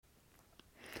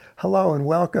Hello and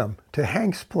welcome to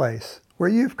Hank's Place, where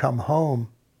you've come home.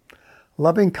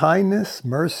 Loving kindness,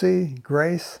 mercy,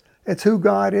 grace, it's who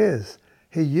God is.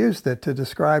 He used it to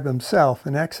describe himself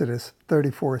in Exodus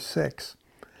 34:6.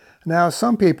 Now,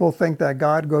 some people think that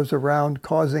God goes around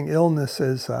causing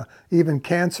illnesses, even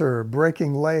cancer, or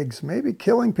breaking legs, maybe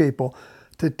killing people,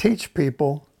 to teach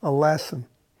people a lesson.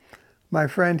 My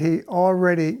friend, he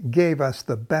already gave us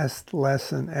the best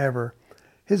lesson ever.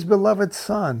 His beloved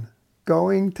Son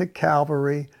going to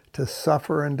Calvary to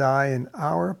suffer and die in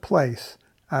our place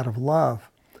out of love.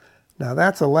 Now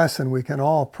that's a lesson we can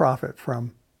all profit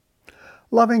from.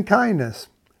 Loving kindness.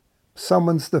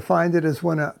 Someone's defined it as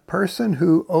when a person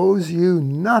who owes you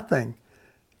nothing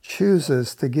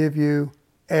chooses to give you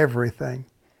everything.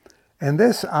 And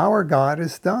this our God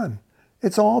has done.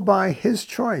 It's all by his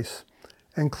choice,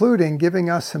 including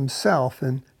giving us himself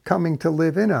and coming to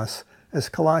live in us, as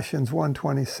Colossians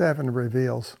 1:27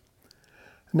 reveals.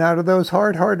 Now to those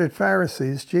hard-hearted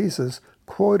Pharisees, Jesus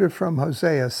quoted from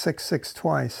Hosea 6:6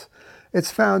 twice. It's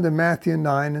found in Matthew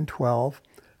 9 and 12.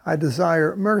 I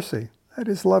desire mercy, that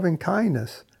is loving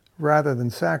kindness, rather than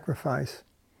sacrifice.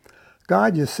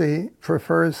 God, you see,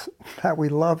 prefers that we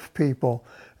love people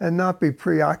and not be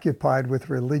preoccupied with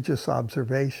religious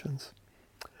observations.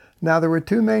 Now there were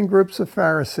two main groups of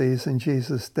Pharisees in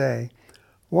Jesus' day.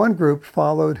 One group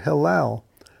followed Hillel,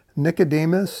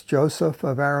 Nicodemus, Joseph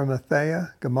of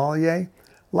Arimathea, Gamaliel.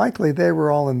 Likely they were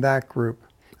all in that group.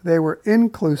 They were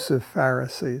inclusive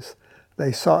Pharisees.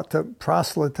 They sought to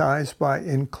proselytize by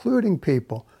including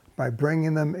people, by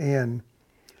bringing them in.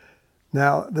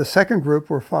 Now, the second group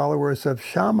were followers of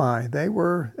Shammai. They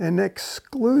were an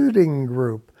excluding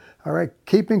group, all right,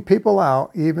 keeping people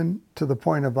out even to the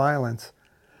point of violence.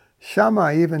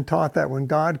 Shammai even taught that when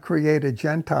God created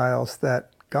Gentiles, that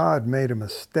God made a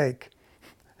mistake.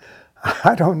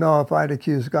 I don't know if I'd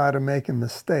accuse God of making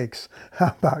mistakes.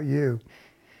 How about you?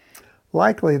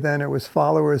 Likely then it was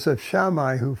followers of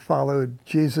Shammai who followed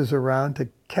Jesus around to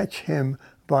catch him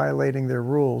violating their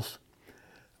rules.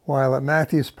 While at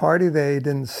Matthew's party they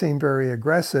didn't seem very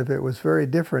aggressive, it was very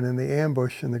different in the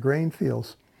ambush in the grain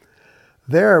fields.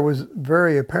 There it was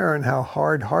very apparent how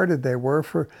hard-hearted they were,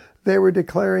 for they were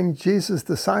declaring Jesus'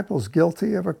 disciples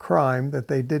guilty of a crime that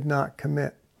they did not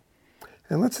commit.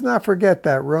 And let's not forget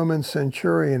that Roman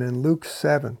centurion in Luke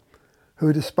 7,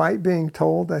 who despite being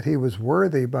told that he was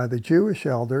worthy by the Jewish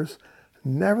elders,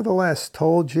 nevertheless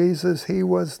told Jesus he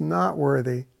was not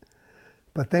worthy.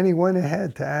 But then he went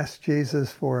ahead to ask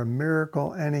Jesus for a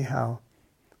miracle anyhow.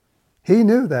 He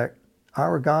knew that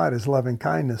our God is loving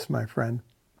kindness, my friend.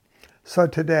 So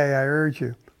today I urge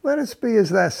you, let us be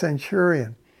as that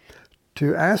centurion,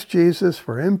 to ask Jesus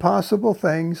for impossible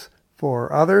things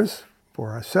for others,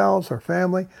 for ourselves or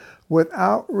family,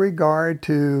 without regard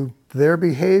to their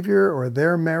behavior or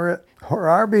their merit, or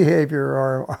our behavior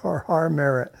or our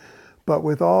merit, but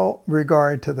with all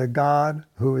regard to the God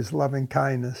who is loving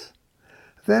kindness.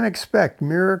 Then expect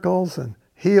miracles and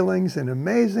healings and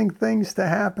amazing things to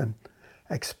happen.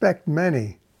 Expect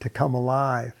many to come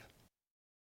alive.